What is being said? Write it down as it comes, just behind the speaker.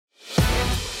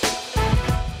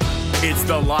It's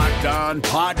the Locked On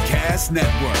Podcast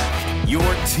Network, your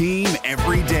team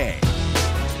every day.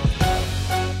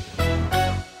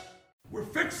 We're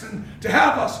fixing to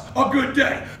have us a good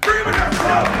day. Bring him in there.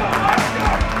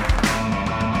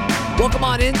 Welcome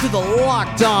on into the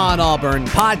Locked On Auburn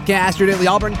podcast, your daily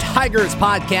Auburn Tigers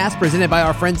podcast, presented by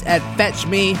our friends at Fetch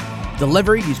Me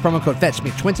Delivery. Use promo code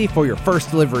FetchMe20 for your first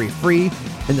delivery free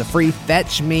in the free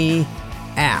Fetch Me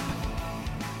app.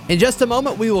 In just a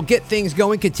moment, we will get things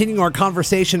going, continuing our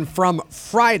conversation from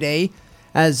Friday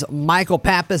as Michael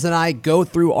Pappas and I go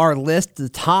through our list, the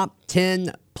top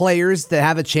 10 players that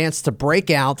have a chance to break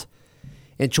out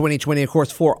in 2020, of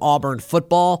course, for Auburn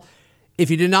football. If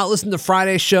you did not listen to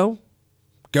Friday's show,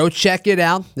 go check it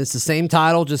out. It's the same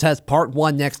title, just has part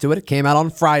 1 next to it. It came out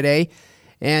on Friday,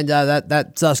 and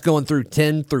that's us going through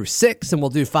 10 through 6, and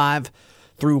we'll do 5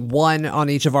 through 1 on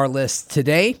each of our lists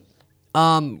today.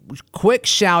 Quick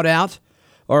shout out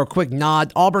or a quick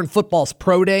nod. Auburn football's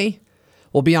Pro Day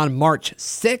will be on March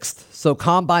 6th. So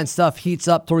combine stuff heats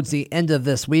up towards the end of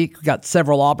this week. We got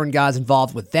several Auburn guys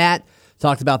involved with that.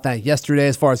 Talked about that yesterday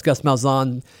as far as Gus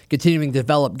Malzahn continuing to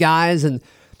develop guys, and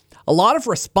a lot of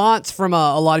response from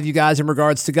a lot of you guys in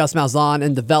regards to Gus Malzahn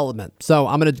and development. So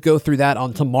I'm going to go through that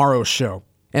on tomorrow's show.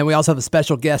 And we also have a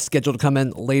special guest scheduled to come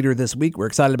in later this week. We're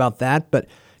excited about that. But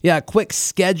yeah, a quick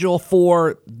schedule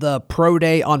for the Pro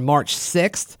Day on March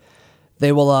 6th.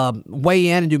 They will weigh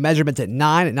in and do measurements at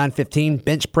 9, at 9:15,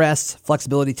 bench press,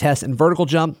 flexibility test, and vertical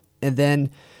jump. And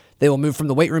then they will move from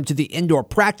the weight room to the indoor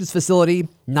practice facility.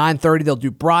 9:30, they'll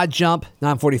do broad jump.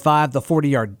 9:45, the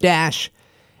 40-yard dash.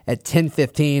 At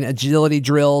 10:15, agility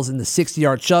drills in the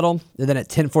 60-yard shuttle. And then at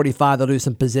 10:45, they'll do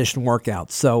some position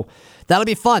workouts. So that'll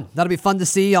be fun. That'll be fun to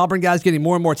see. Auburn guys getting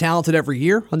more and more talented every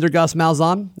year under Gus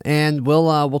Malzahn. And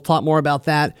we'll talk more about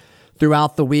that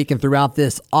throughout the week and throughout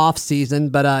this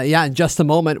offseason. But yeah, in just a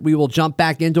moment, we will jump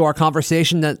back into our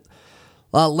conversation that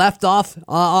left off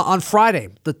on Friday.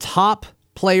 The top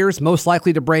players most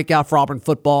likely to break out for Auburn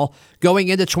football going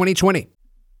into 2020.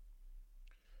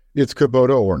 It's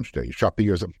Kubota Orange Day. Shop the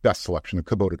year's best selection of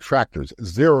Kubota tractors,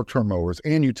 zero-turn mowers,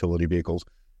 and utility vehicles,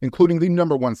 including the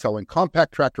 #1 selling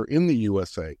compact tractor in the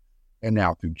USA. And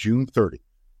now through June 30,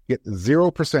 get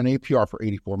 0% APR for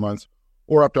 84 months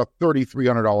or up to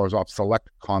 $3,300 off select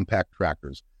compact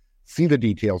tractors. See the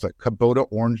details at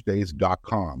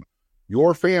KubotaOrangeDays.com.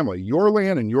 Your family, your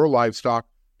land, and your livestock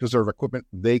deserve equipment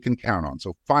they can count on.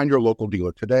 So find your local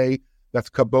dealer today. That's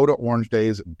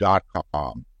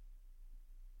KubotaOrangeDays.com.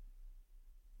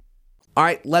 All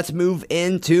right, let's move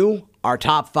into our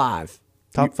top 5.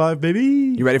 Top 5, baby.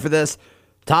 You ready for this?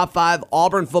 Top 5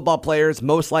 Auburn football players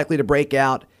most likely to break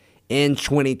out in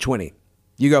 2020.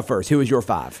 You go first. Who is your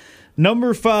 5?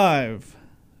 Number 5,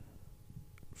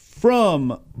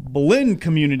 from Blinn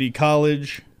Community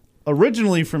College,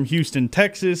 originally from Houston,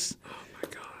 Texas. Oh my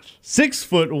gosh.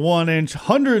 6'1",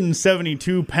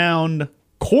 172-pound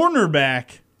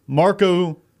cornerback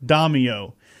Marco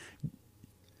Domio.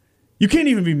 You can't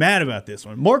even be mad about this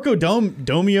one. Marco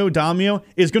Domio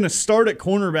is going to start at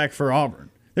cornerback for Auburn.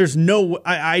 There's no,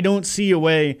 I don't see a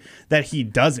way that he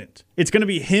doesn't. It's going to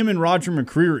be him and Roger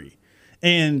McCreary.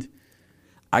 And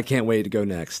I can't wait to go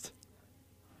next.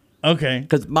 Okay.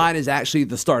 Because mine is actually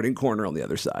the starting corner on the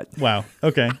other side. Wow.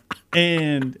 Okay.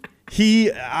 And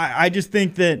I just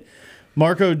think that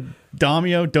Marco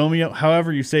Domio,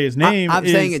 however you say his name. I'm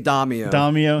saying it Domio.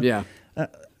 Domio. Yeah.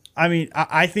 I mean,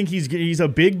 I think he's a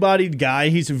big-bodied guy.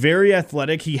 He's very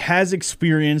athletic. He has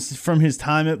experience from his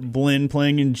time at Blinn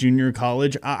playing in junior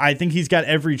college. I think he's got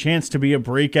every chance to be a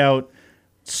breakout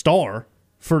star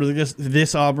for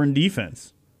this Auburn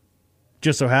defense.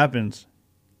 Just so happens.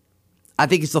 I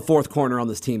think he's the 4th corner on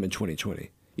this team in 2020.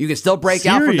 You can still break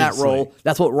out from that role.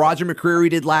 That's what Roger McCreary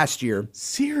did last year.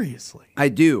 Seriously? I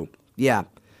do. Yeah.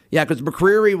 Yeah, because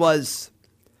McCreary was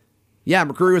the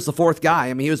 4th guy.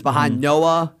 I mean, he was behind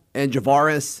Noah and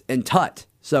Javaris and Tut.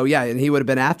 So, yeah, and he would have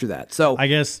been after that. So I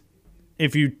guess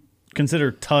if you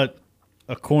consider Tut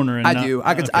a corner. And I do.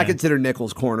 I consider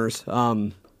Nichols corners.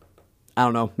 I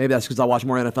don't know. Maybe that's because I watch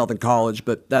more NFL than college,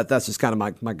 but that's just kind of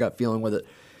my gut feeling with it.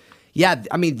 Yeah,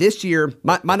 I mean, this year,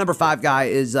 my number 5 guy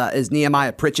is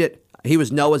Nehemiah Pritchett. He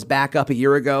was Noah's backup a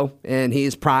year ago, and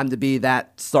he's primed to be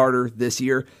that starter this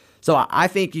year. So I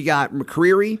think you got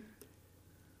McCreary,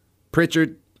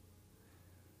 Pritchett.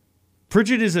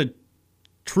 Pritchett is a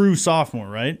true sophomore,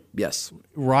 right? Yes.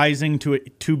 Rising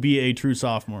to be a true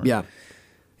sophomore. Yeah.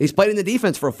 He's played in the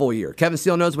defense for a full year. Kevin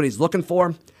Steele knows what he's looking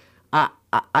for. I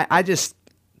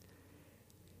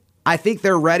think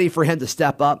they're ready for him to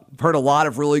step up. I've heard a lot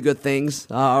of really good things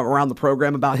around the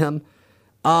program about him.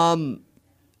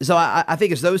 So I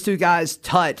think it's those two guys,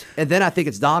 Tut, and then I think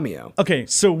it's Damio. Okay,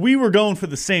 so we were going for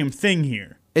the same thing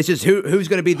here. It's just who's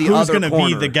going to be the other corner. Who's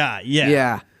going to be the guy,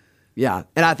 Yeah.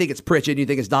 And I think it's Pritchett, and you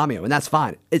think it's Damio, and that's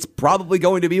fine. It's probably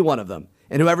going to be one of them.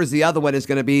 And whoever's the other one is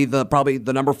going to be probably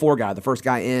the number 4 guy, the first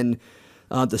guy in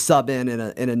to sub in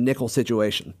a nickel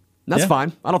situation. And that's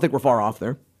fine. I don't think we're far off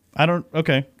there.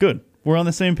 Okay, good. We're on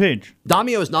the same page.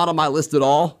 Damio is not on my list at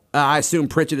all. I assume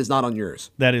Pritchett is not on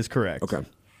yours. That is correct. Okay.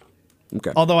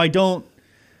 Although I don't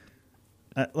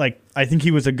I think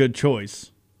he was a good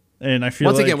choice, and I feel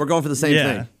once again we're going for the same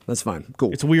thing. That's fine.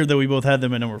 Cool. It's weird that we both had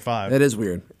them at number 5. It is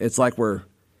weird. It's like we're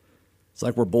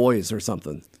boys or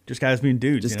something. Just guys being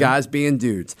dudes. Just guys being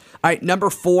dudes. All right, number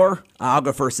 4. I'll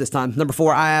go first this time. Number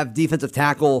 4, I have defensive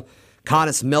tackle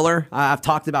Connis Miller. I've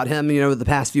talked about him, the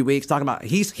past few weeks. Talking about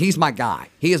he's my guy.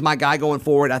 He is my guy going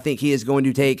forward. I think he is going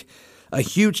to take a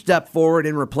huge step forward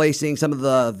in replacing some of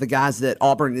the guys that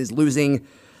Auburn is losing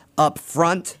up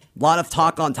front. A lot of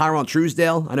talk on Tyrone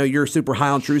Truesdale. I know you're super high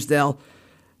on Truesdale.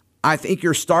 I think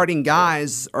your starting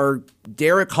guys are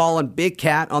Derek Hall and Big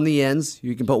Cat on the ends.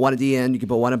 You can put one at the end. You can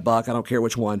put one at Buck. I don't care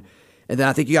which one. And then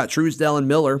I think you got Truesdale and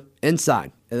Miller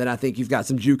inside. And then I think you've got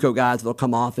some JUCO guys that'll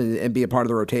come off and be a part of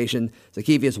the rotation.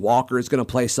 Zacchaeus Walker is going to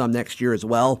play some next year as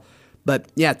well.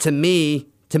 But, yeah, to me,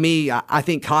 I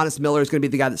think Connis Miller is going to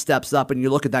be the guy that steps up, and you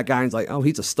look at that guy and it's like, oh,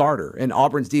 he's a starter. And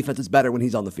Auburn's defense is better when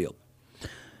he's on the field.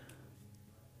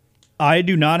 I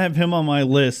do not have him on my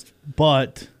list,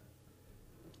 but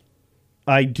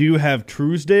I do have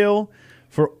Truesdale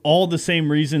for all the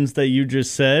same reasons that you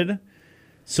just said.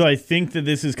 So I think that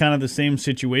this is kind of the same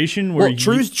situation where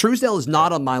Truesdale is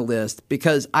not on my list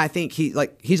because I think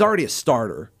he's already a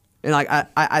starter, and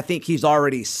I think he's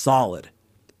already solid.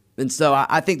 And so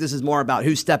I think this is more about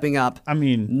who's stepping up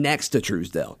next to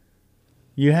Truesdale.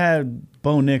 You had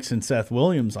Bo Nix and Seth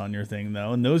Williams on your thing,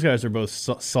 though, and those guys are both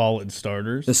solid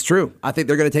starters. That's true. I think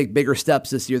they're going to take bigger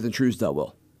steps this year than Truesdale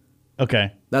will.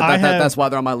 Okay. That's why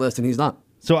they're on my list, and he's not.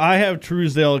 So I have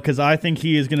Truesdale because I think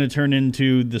he is going to turn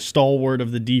into the stalwart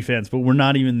of the defense, but we're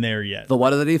not even there yet. The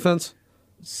what of the defense?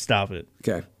 Stop it.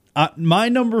 Okay. My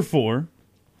number 4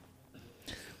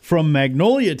 from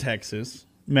Magnolia, Texas,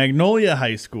 Magnolia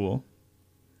High School,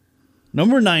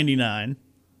 number 99,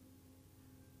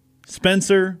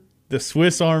 Spencer, the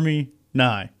Swiss Army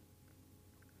Nye.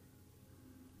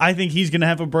 I think he's going to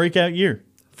have a breakout year.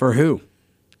 For who?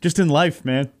 Just in life,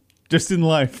 man. Just in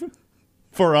life.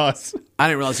 For us. I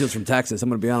didn't realize he was from Texas. I'm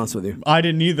going to be honest with you. I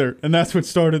didn't either, and that's what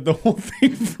started the whole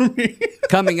thing for me.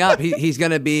 Coming up, he's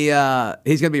going to be a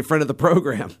friend of the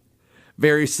program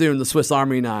very soon. The Swiss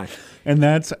Army knife, and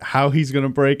that's how he's going to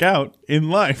break out in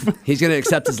life. He's going to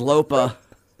accept his LOPA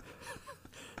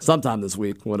sometime this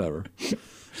week. Whatever.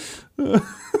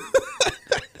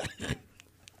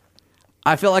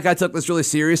 I feel like I took this really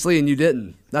seriously, and you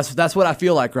didn't. That's what I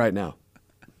feel like right now.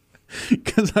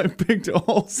 Because I picked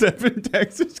all 7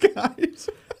 Texas guys.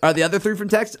 Are the other 3 from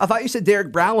Texas? I thought you said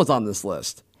Derek Brown was on this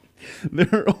list. There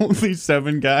are only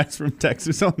 7 guys from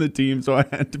Texas on the team, so I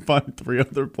had to find 3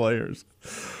 other players.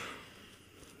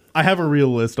 I have a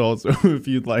real list also, if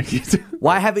you'd like it.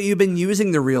 Why haven't you been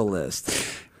using the real list?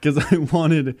 Because I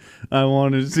wanted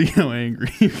to see how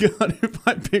angry you got if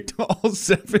I picked all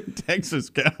 7 Texas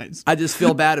guys. I just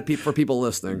feel bad for people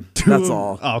listening. That's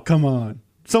all. Oh, come on.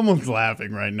 Someone's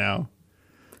laughing right now.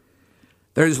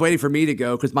 They're just waiting for me to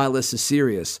go because my list is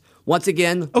serious. Once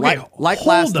again, okay, like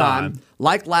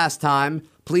last time,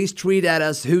 please tweet at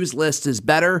us whose list is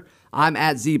better. I'm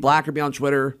at Z Blackerby on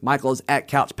Twitter. Michael is at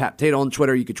CouchPatPotato on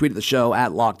Twitter. You can tweet at the show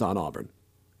at Locked On Auburn.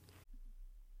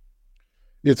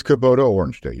 It's Kubota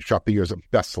Orange Day. Shop the year's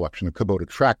best selection of Kubota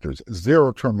tractors,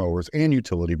 zero-turn mowers, and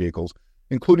utility vehicles,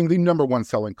 including the #1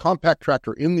 selling compact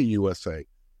tractor in the USA.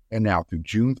 And now through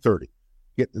June 30.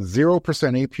 Get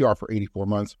 0% APR for 84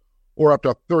 months or up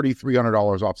to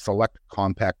 $3,300 off select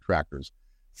compact tractors.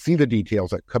 See the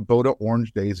details at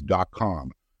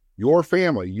KubotaOrangeDays.com. Your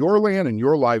family, your land, and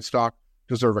your livestock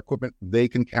deserve equipment they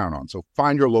can count on. So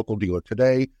find your local dealer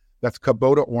today. That's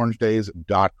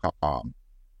KubotaOrangeDays.com.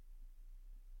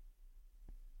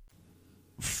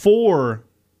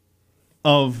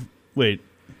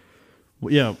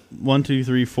 1, 2,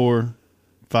 3, 4,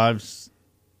 5,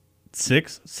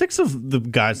 6. 6 of the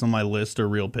guys on my list are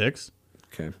real picks.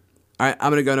 Okay. All right,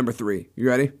 I'm going to go number 3. You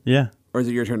ready? Yeah. Or is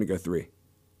it your turn to go 3?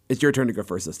 It's your turn to go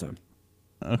first this time.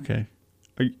 Okay.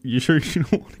 Are you sure you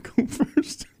don't want to go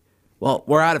first? Well,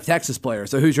 we're out of Texas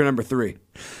players, so who's your number 3?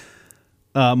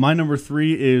 My number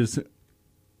 3 is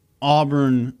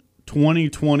Auburn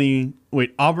 2020.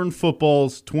 Wait, Auburn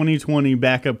football's 2020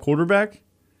 backup quarterback,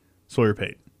 Sawyer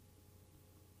Pate.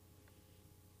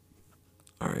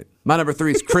 All right. My number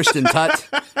 3 is Christian Tutt.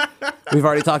 We've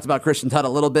already talked about Christian Tutt a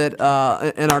little bit in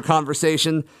our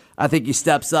conversation. I think he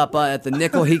steps up at the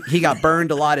nickel. He got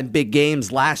burned a lot in big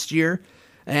games last year,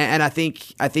 and I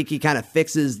think he kind of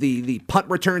fixes the punt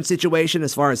return situation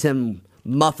as far as him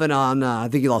muffing on. I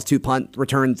think he lost 2 punt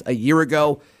returns a year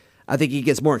ago. I think he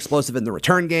gets more explosive in the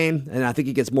return game, and I think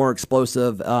he gets more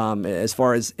explosive as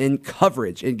far as in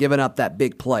coverage and giving up that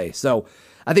big play. So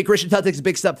I think Christian Tutt takes a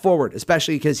big step forward,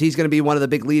 especially because he's going to be one of the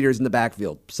big leaders in the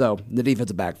backfield. So the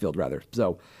defensive backfield, rather.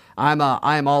 So I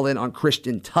am all in on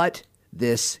Christian Tutt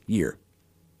this year.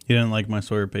 You didn't like my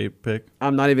Sawyer pick?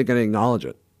 I'm not even going to acknowledge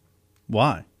it.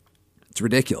 Why? It's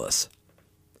ridiculous.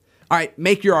 All right,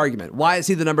 make your argument. Why is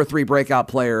he the number 3 breakout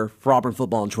player for Auburn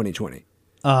football in 2020?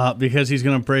 Because he's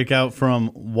going to break out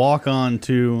from walk-on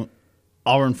to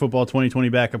Auburn football 2020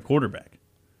 backup quarterback.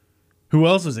 Who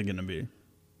else is it going to be?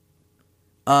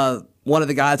 One of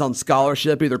the guys on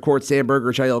scholarship, either Court Sandberg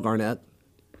or Shail Garnett.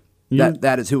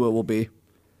 That is who it will be.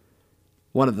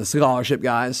 One of the scholarship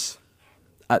guys.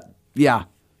 Yeah.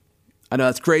 I know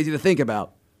that's crazy to think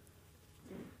about.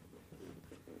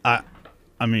 I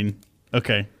mean,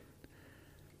 okay.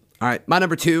 All right, my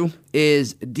number 2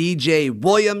 is DJ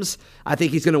Williams. I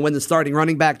think he's going to win the starting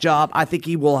running back job. I think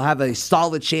he will have a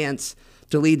solid chance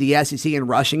to lead the SEC in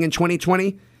rushing in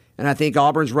 2020. And I think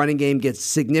Auburn's running game gets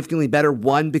significantly better.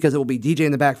 1, because it will be DJ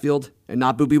in the backfield and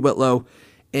not Boobie Whitlow.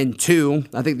 And 2,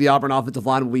 I think the Auburn offensive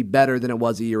line will be better than it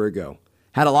was a year ago.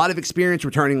 Had a lot of experience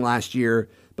returning last year,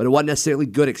 but it wasn't necessarily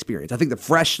good experience. I think the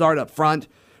fresh start up front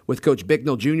with Coach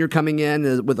Bicknell Jr. coming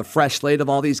in with a fresh slate of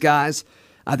all these guys,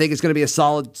 I think it's going to be a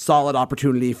solid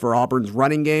opportunity for Auburn's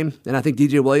running game, and I think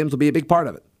DJ Williams will be a big part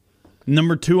of it.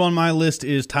 Number 2 on my list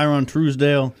is Tyron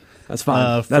Truesdale. That's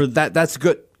fine. That's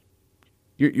good.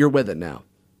 You're with it now.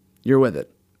 You're with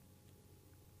it.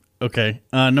 Okay.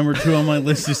 Number 2 on my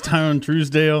list is Tyron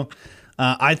Truesdale.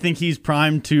 I think he's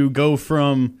primed to go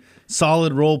from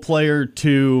solid role player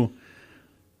to,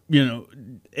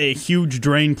 a huge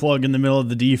drain plug in the middle of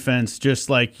the defense, just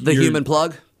like the human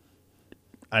plug.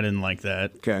 I didn't like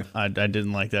that. Okay. I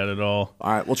didn't like that at all.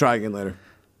 All right, we'll try again later.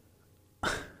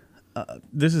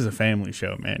 This is a family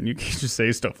show, man. You can't just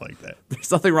say stuff like that.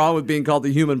 There's nothing wrong with being called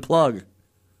the human plug.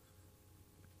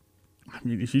 I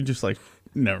mean, if you just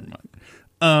never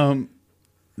mind.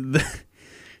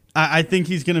 I think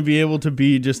he's going to be able to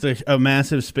be just a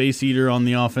massive space eater on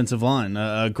the offensive line,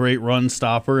 a great run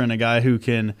stopper, and a guy who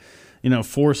can,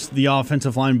 force the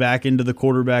offensive line back into the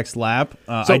quarterback's lap.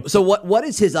 So what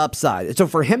is his upside? So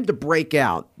for him to break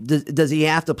out, does he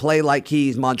have to play like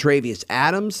he's Montravius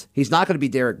Adams? He's not going to be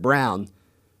Derek Brown.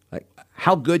 Like,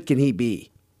 how good can he be?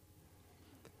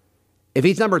 If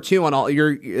he's number 2 on all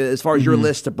as far as your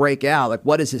list to break out,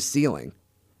 what is his ceiling?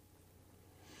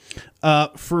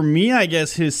 For me, I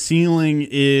guess his ceiling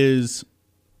is,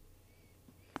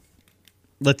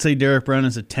 let's say Derek Brown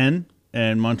is a 10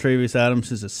 and Montravius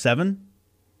Adams is a 7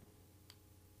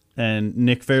 and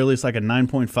Nick Fairley's like a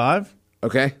 9.5.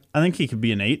 Okay. I think he could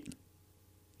be an 8.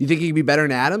 You think he could be better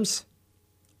than Adams?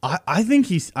 I think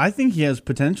he has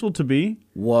potential to be.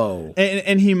 Whoa.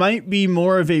 And he might be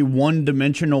more of a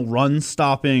one-dimensional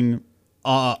run-stopping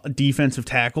defensive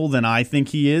tackle than I think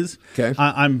he is. Okay.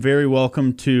 I'm very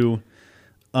welcome to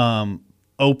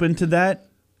open to that.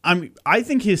 I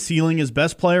think his ceiling is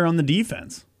best player on the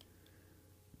defense.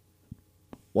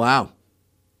 Wow.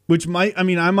 Which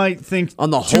I might think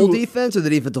on the whole defense or the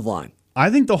defensive line?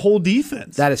 I think the whole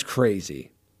defense. That is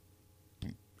crazy.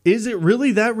 Is it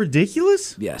really that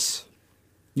ridiculous? Yes.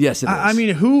 Yes, it is. I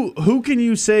mean, who can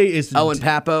you say is Owen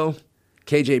Papo,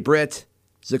 KJ Britt,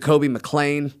 Zacoby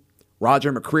McClain,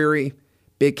 Roger McCreary,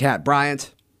 Big Cat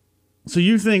Bryant. So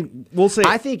you think we'll say?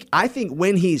 I think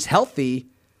when he's healthy,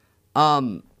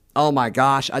 oh my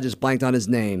gosh, I just blanked on his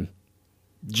name.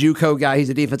 JUCO guy, he's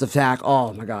a defensive tackle.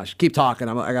 Oh my gosh, keep talking.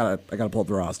 I gotta pull up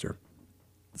the roster.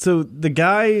 So the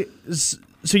guy.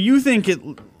 So you think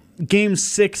Game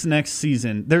 6 next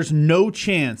season? There's no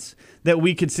chance that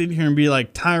we could sit here and be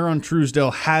like Tyron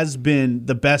Truesdale has been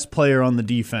the best player on the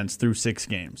defense through 6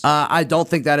 games. I don't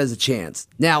think that is a chance.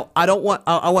 Now, I want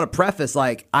to preface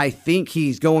I think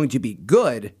he's going to be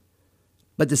good,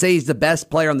 but to say he's the best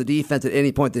player on the defense at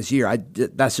any point this year, I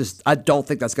don't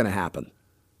think that's going to happen.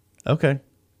 Okay.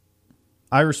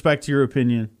 I respect your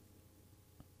opinion.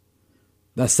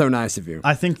 That's so nice of you.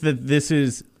 I think that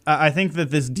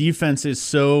this defense is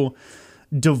so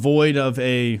devoid of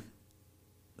a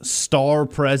star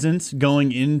presence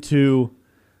going into,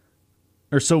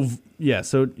 it's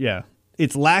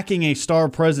it's lacking a star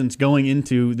presence going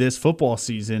into this football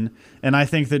season, and I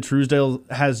think that Truesdale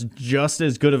has just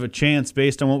as good of a chance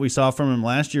based on what we saw from him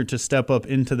last year to step up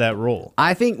into that role.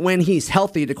 I think when he's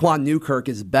healthy, Daquan Newkirk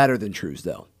is better than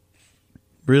Truesdale.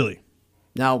 Really?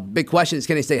 Now, big question is,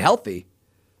 can he stay healthy?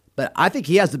 But I think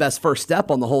he has the best first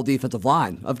step on the whole defensive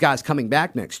line of guys coming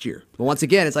back next year. But once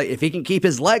again, it's like if he can keep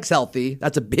his legs healthy,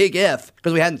 that's a big if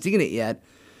because we hadn't seen it yet.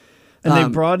 And they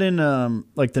brought in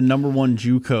like the number 1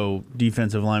 JUCO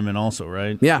defensive lineman also,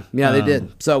 right? Yeah, they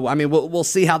did. So, I mean, we'll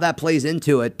see how that plays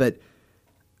into it. But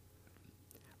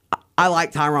I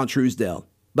like Tyron Truesdale.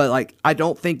 But, like, I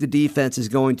don't think the defense is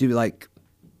going to, like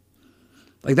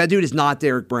that dude is not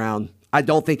Derek Brown. I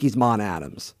don't think he's Mon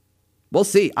Adams. We'll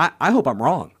see. I hope I'm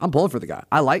wrong. I'm pulling for the guy.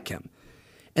 I like him.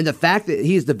 And the fact that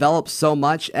he's developed so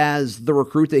much as the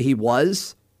recruit that he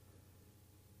was,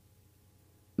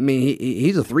 I mean,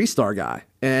 he's a 3-star guy.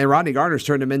 And Rodney Gardner's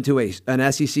turned him into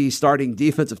an SEC starting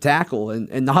defensive tackle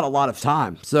in not a lot of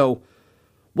time. So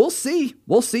we'll see.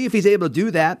 We'll see if he's able to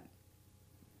do that.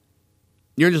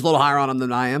 You're just a little higher on him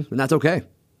than I am, and that's okay.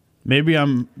 Maybe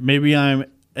I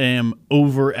am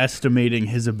overestimating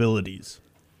his abilities.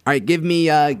 All right, give me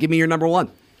your number 1.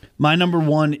 My number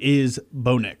 1 is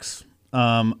Bo Nix.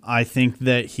 I think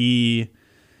that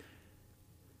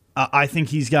I think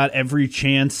he's got every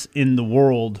chance in the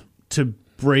world to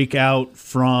break out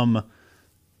from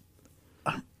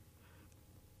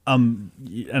an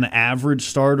average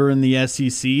starter in the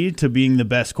SEC to being the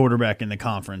best quarterback in the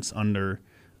conference under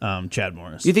Chad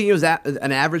Morris. You think he was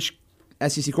an average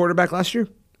SEC quarterback last year?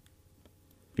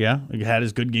 Yeah, he had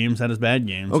his good games, had his bad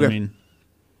games. Okay. I mean,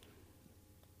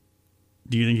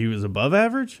 do you think he was above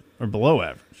average or below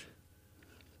average?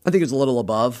 I think it was a little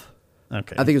above.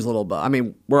 Okay. I think it was a little above. I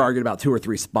mean, we're arguing about 2 or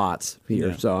 3 spots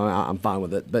here, so I'm fine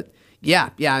with it. But yeah,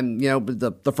 and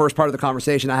the first part of the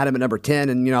conversation, I had him at number 10,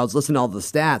 and I was listening to all the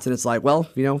stats, and it's like, well,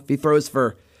 if he throws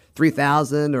for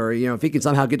 3,000, or if he can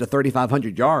somehow get to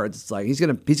 3,500 yards, it's like he's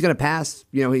gonna pass.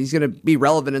 He's gonna be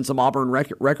relevant in some Auburn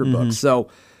record books. So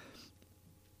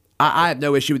I have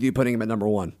no issue with you putting him at number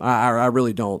 1. I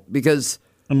really don't, because.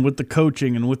 And with the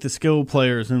coaching and with the skill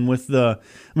players and with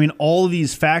all of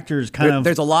these factors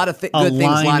there's a lot of good things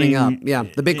lining up. Yeah.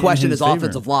 The big question is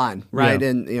offensive line, right? Yeah.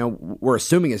 And, we're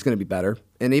assuming it's going to be better.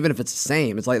 And even if it's the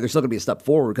same, it's like there's still going to be a step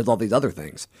forward because all these other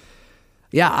things.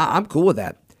 Yeah, I'm cool with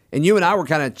that. And you and I were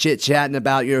kind of chit-chatting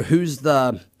about, who's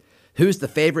the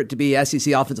favorite to be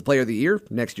SEC Offensive Player of the Year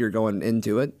next year going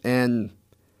into it. And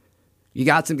you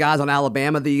got some guys on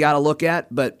Alabama that you got to look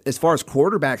at, but as far as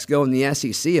quarterbacks go in the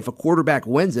SEC, if a quarterback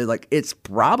wins it, it's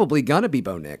probably going to be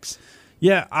Bo Nix.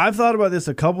 Yeah, I've thought about this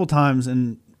a couple times,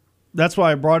 and that's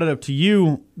why I brought it up to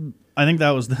you. I think that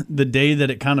was the day that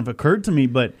it kind of occurred to me,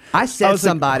 but I said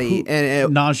somebody,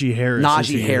 Najee Harris.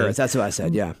 Najee Harris, that's who I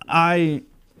said, yeah.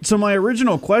 So my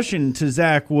original question to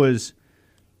Zach was,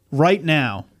 right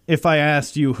now, if I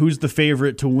asked you who's the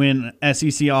favorite to win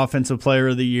SEC Offensive Player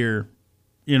of the Year,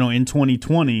 in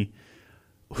 2020,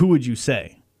 who would you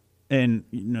say? And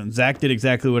Zach did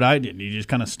exactly what I did. He just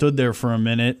kind of stood there for a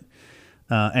minute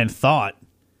and thought.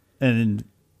 And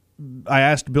I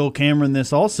asked Bill Cameron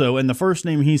this also, and the first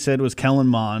name he said was Kellen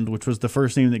Mond, which was the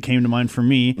first name that came to mind for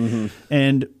me. Mm-hmm.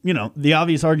 And the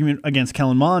obvious argument against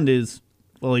Kellen Mond is,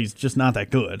 well, he's just not that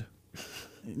good.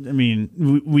 I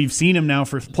mean, we've seen him now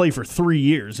play for 3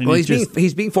 years. And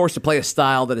he's being forced to play a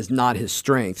style that is not his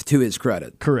strength, to his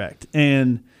credit. Correct.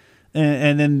 And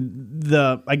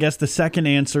then I guess the second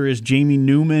answer is Jamie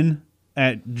Newman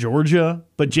at Georgia.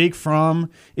 But Jake Fromm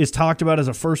is talked about as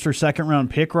a first or second round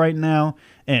pick right now,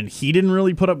 and he didn't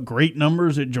really put up great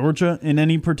numbers at Georgia in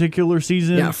any particular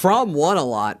season. Yeah, Fromm won a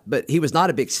lot, but he was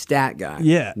not a big stat guy.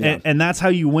 Yeah. And that's how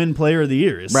you win Player of the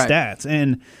Year is stats.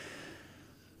 And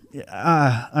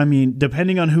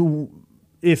depending on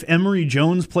if Emory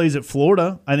Jones plays at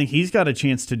Florida, I think he's got a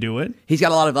chance to do it. He's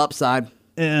got a lot of upside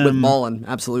with Mullen,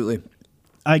 absolutely.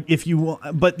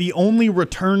 But the only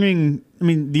returning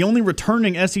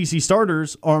SEC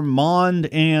starters are Mond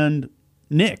and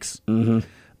Nix.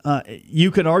 Mm-hmm. You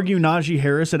could argue Najee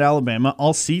Harris at Alabama.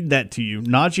 I'll cede that to you.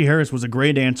 Najee Harris was a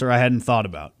great answer I hadn't thought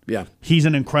about. Yeah, he's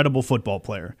an incredible football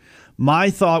player. My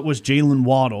thought was Jalen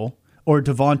Waddle or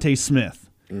Devontae Smith.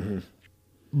 Mm-hmm.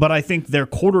 But I think their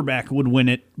quarterback would win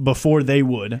it before they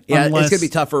would. Yeah, it's going to be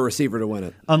tough for a receiver to win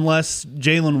it. Unless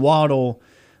Jalen Waddle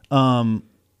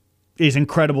is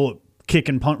incredible at kick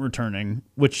and punt returning,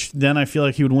 which then I feel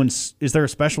like he would win. Is there a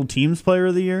special teams player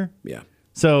of the year? Yeah.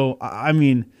 So,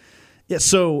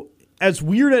 so as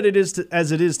weird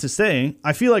as it is to say,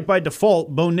 I feel like by default,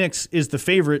 Bo Nix is the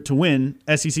favorite to win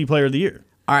SEC Player of the Year.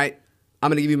 All right. I'm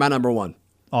going to give you my number 1.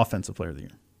 Offensive Player of the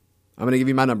Year. I'm going to give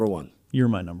you my number 1. You're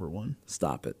my number one.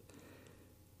 Stop it.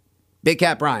 Big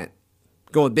Cat Bryant.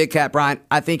 Going with Big Cat Bryant.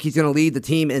 I think he's going to lead the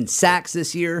team in sacks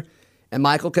this year. And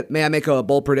Michael, may I make a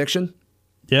bold prediction?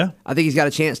 Yeah. I think he's got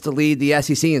a chance to lead the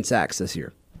SEC in sacks this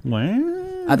year.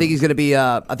 Well, I think he's going to be.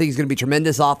 I think he's going to be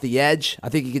tremendous off the edge. I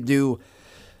think he could do.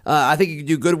 I think he could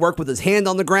do good work with his hand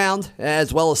on the ground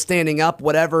as well as standing up.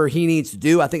 Whatever he needs to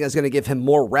do, I think that's going to give him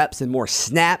more reps and more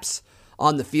snaps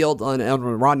on the field on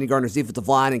Rodney Gardner's defensive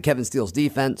line and Kevin Steele's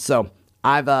defense. So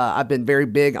I've been very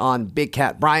big on Big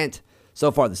Cat Bryant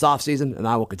so far this offseason, and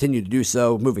I will continue to do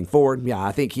so moving forward. Yeah,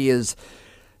 I think he is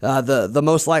the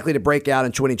most likely to break out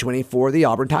in 2020 for the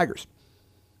Auburn Tigers.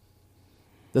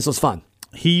 This was fun.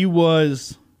 He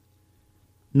was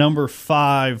number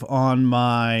 5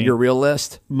 on your real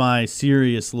list, my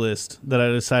serious list that I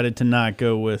decided to not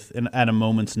go with at a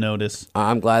moment's notice.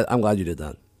 I'm glad you did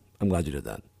that.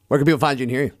 Where can people find you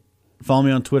and hear you? Follow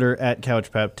me on Twitter at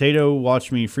CouchPapTato.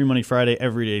 Watch me Free Money Friday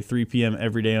every day, 3 p.m.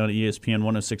 every day on ESPN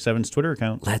 1067's Twitter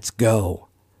account. Let's go.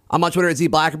 I'm on Twitter at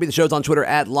ZBlackerby. The show's on Twitter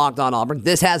at Locked On Auburn.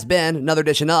 This has been another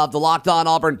edition of the Locked On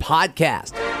Auburn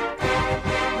podcast.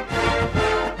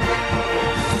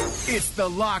 It's the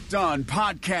Locked On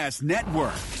Podcast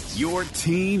Network, your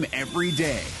team every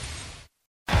day.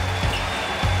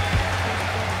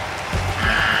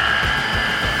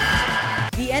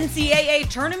 The NCAA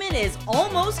tournament is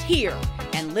almost here,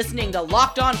 and listening to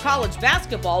Locked On College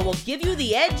Basketball will give you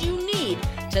the edge you need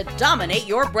to dominate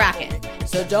your bracket.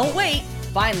 So don't wait.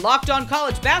 Find Locked On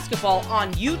College Basketball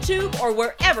on YouTube or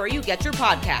wherever you get your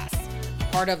podcasts.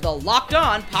 Part of the Locked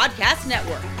On Podcast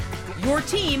Network, your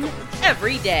team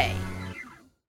every day.